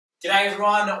G'day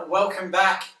everyone, welcome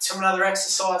back to another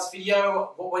exercise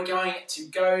video. What we're going to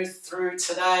go through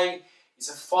today is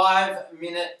a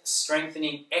 5-minute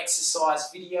strengthening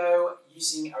exercise video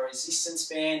using a resistance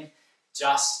band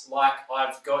just like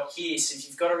I've got here. So if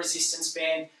you've got a resistance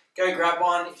band, go grab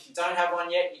one. If you don't have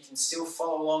one yet, you can still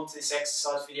follow along to this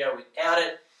exercise video without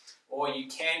it, or you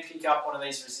can pick up one of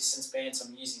these resistance bands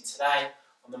I'm using today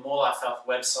on the More Life Health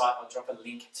website. I'll drop a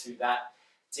link to that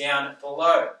down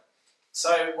below.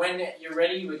 So when you're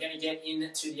ready, we're going to get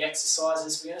into the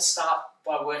exercises. We're going to start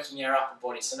by working our upper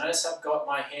body. So notice I've got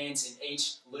my hands in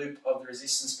each loop of the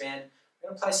resistance band. I'm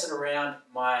going to place it around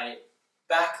my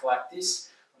back like this.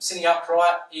 I'm sitting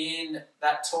upright in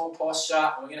that tall posture,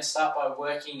 and we're going to start by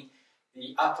working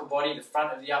the upper body, the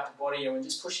front of the upper body, and we're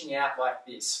just pushing out like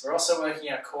this. We're also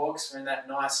working our core because we're in that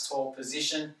nice tall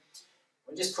position.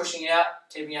 We're just pushing out,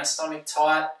 keeping our stomach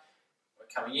tight.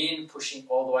 Coming in, pushing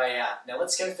all the way out. Now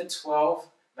let's go for 12,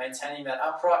 maintaining that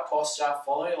upright posture,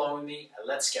 following along with me.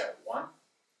 Let's go. 1,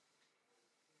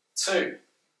 2,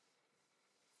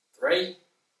 3,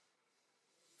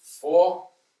 4,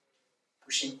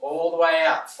 pushing all the way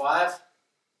out. 5,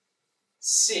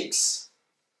 6,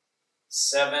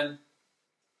 7,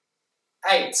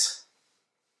 8,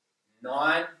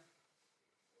 9,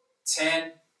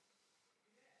 10,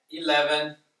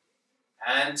 11,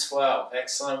 and 12.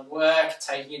 Excellent work.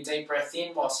 Taking a deep breath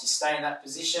in whilst you stay in that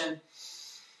position.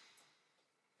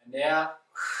 And out.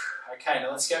 Okay, now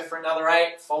let's go for another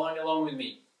 8. Following along with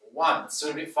me. 1. Let's do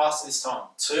it a bit faster this time.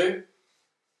 2,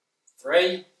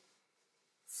 3,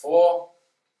 4,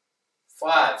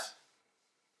 5,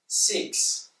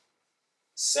 6,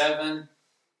 7,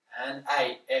 and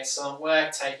 8. Excellent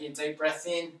work. Taking a deep breath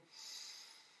in.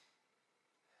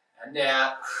 And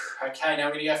out. Okay, now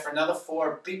we're going to go for another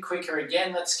 4, a bit quicker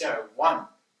again. Let's go. 1,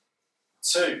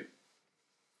 2,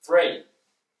 3,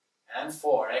 and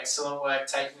 4. Excellent work.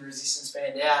 Taking the resistance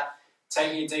band out.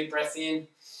 Taking a deep breath in.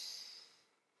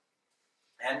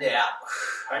 And out.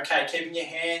 Okay, keeping your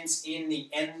hands in the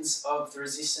ends of the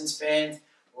resistance band.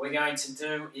 What we're going to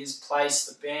do is place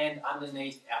the band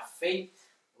underneath our feet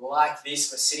like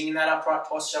this. We're sitting in that upright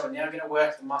posture. We're now going to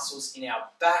work the muscles in our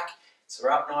back. So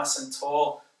we're up nice and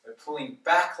tall. We're pulling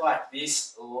back like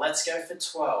this. Let's go for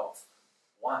 12.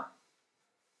 1,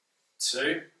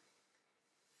 2,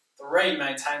 3.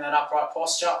 Maintain that upright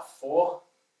posture. 4,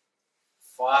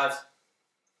 5,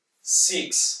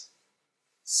 6,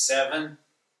 7,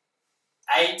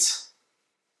 8,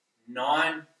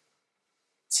 9,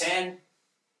 10,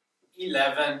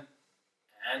 11,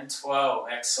 and 12.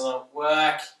 Excellent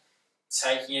work.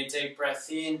 Taking a deep breath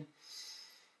in.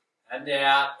 And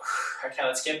out. Okay,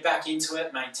 let's get back into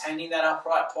it. Maintaining that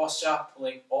upright posture,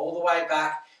 pulling all the way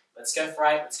back. Let's go for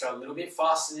 8. Let's go a little bit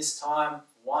faster this time.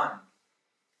 1,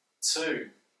 2,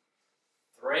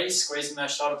 3. Squeezing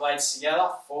those shoulder blades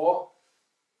together. 4,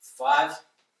 5,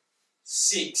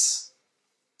 6,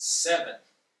 7,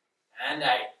 and 8.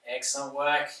 Excellent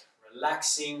work.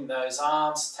 Relaxing those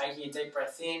arms. Taking a deep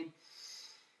breath in.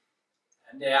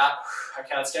 And out.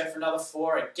 Okay, let's go for another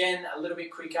 4. Again, a little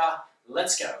bit quicker.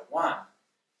 Let's go. 1,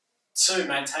 2.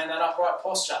 Maintain that upright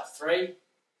posture. 3,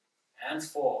 and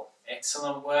 4.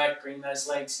 Excellent work. Bring those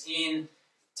legs in.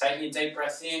 Taking a deep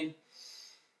breath in.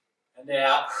 And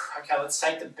out. Okay, let's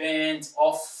take the band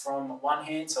off from one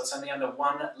hand. So it's only under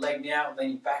one leg now.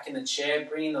 Leaning back in the chair.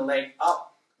 Bringing the leg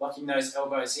up. Locking those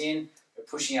elbows in. We're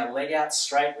pushing our leg out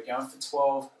straight. We're going for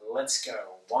 12. Let's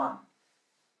go. 1,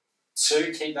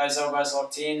 2. Keep those elbows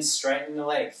locked in. Straighten the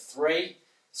leg. 3.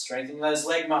 Strengthening those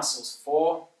leg muscles.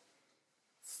 4,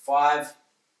 5,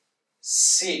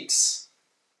 6,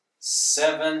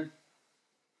 7,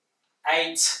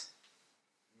 8,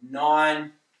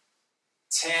 9,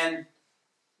 10,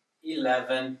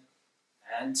 11,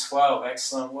 and 12.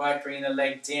 Excellent work. Bringing the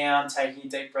leg down, taking a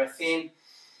deep breath in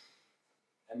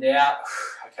and out.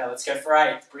 Okay, let's go for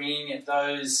 8. Bringing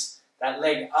that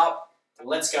leg up.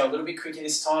 Let's go a little bit quicker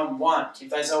this time. 1. Keep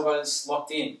those elbows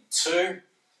locked in. 2,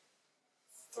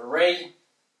 3,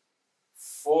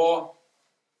 4,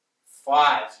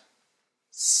 5,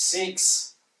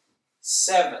 6,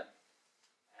 7,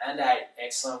 and 8.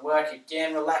 Excellent work.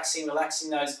 Again, relaxing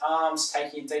those arms,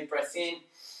 taking a deep breath in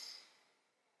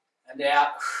and out.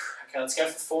 Okay, let's go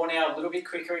for 4 now, a little bit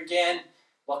quicker again.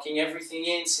 Locking everything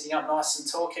in, sitting up nice and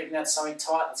tall, keeping that stomach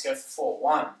tight. Let's go for 4.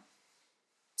 1,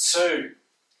 2,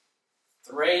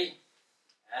 3,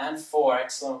 and 4.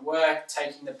 Excellent work.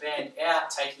 Taking the band out,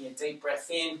 taking a deep breath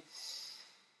in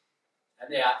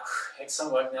and out.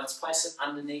 Excellent work. Now let's place it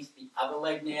underneath the other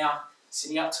leg now.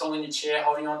 Sitting up tall in your chair,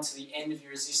 holding on to the end of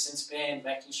your resistance band,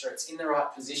 making sure it's in the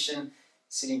right position.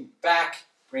 Sitting back,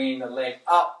 bringing the leg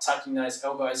up, tucking those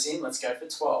elbows in. Let's go for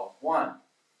 12. 1,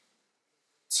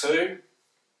 2,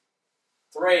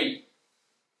 3,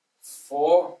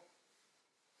 4,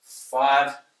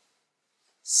 5,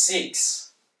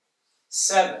 6,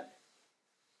 7,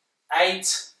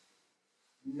 8,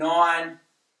 9,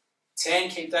 10.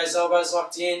 Keep those elbows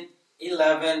locked in.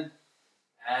 11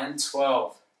 and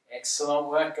 12. Excellent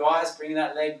work, guys. Bring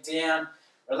that leg down,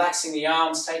 relaxing the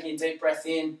arms, taking a deep breath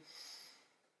in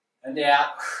and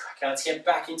out. Okay, let's get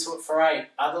back into it for 8.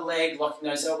 Other leg, locking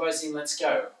those elbows in. Let's go.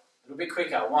 A little bit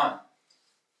quicker. 1,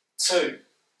 2,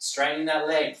 straightening that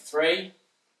leg. 3,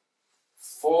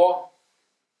 4,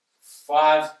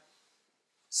 5,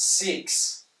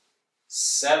 6,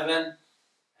 7,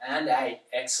 and 8.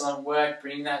 Excellent work.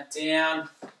 Bring that down,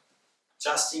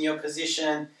 adjusting your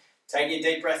position, taking a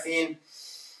deep breath in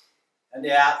and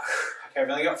out. Okay, we've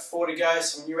only got 4 to go,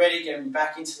 so when you're ready, getting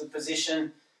back into the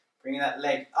position, bringing that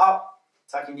leg up,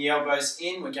 tucking the elbows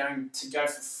in. We're going to go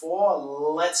for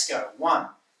 4. Let's go. 1, a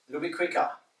little bit quicker.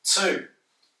 2,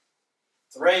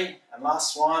 3, and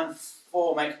last one,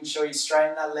 4. Making sure you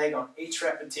straighten that leg on each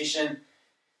repetition,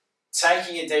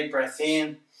 taking a deep breath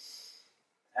in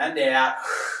and out,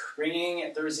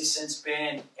 bringing the resistance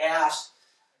band out.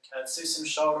 Okay, let's do some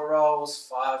shoulder rolls.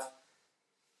 5,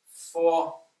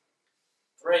 4,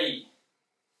 3,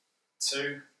 2,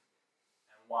 and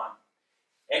 1.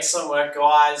 Excellent work,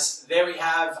 guys. There we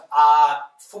have our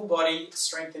full body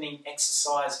strengthening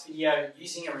exercise video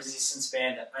using a resistance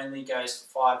band that only goes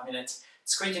for 5 minutes.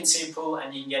 It's quick and simple,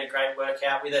 and you can get a great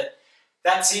workout with it.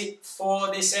 That's it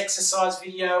for this exercise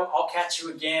video. I'll catch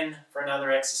you again for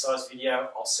another exercise video.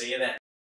 I'll see you then.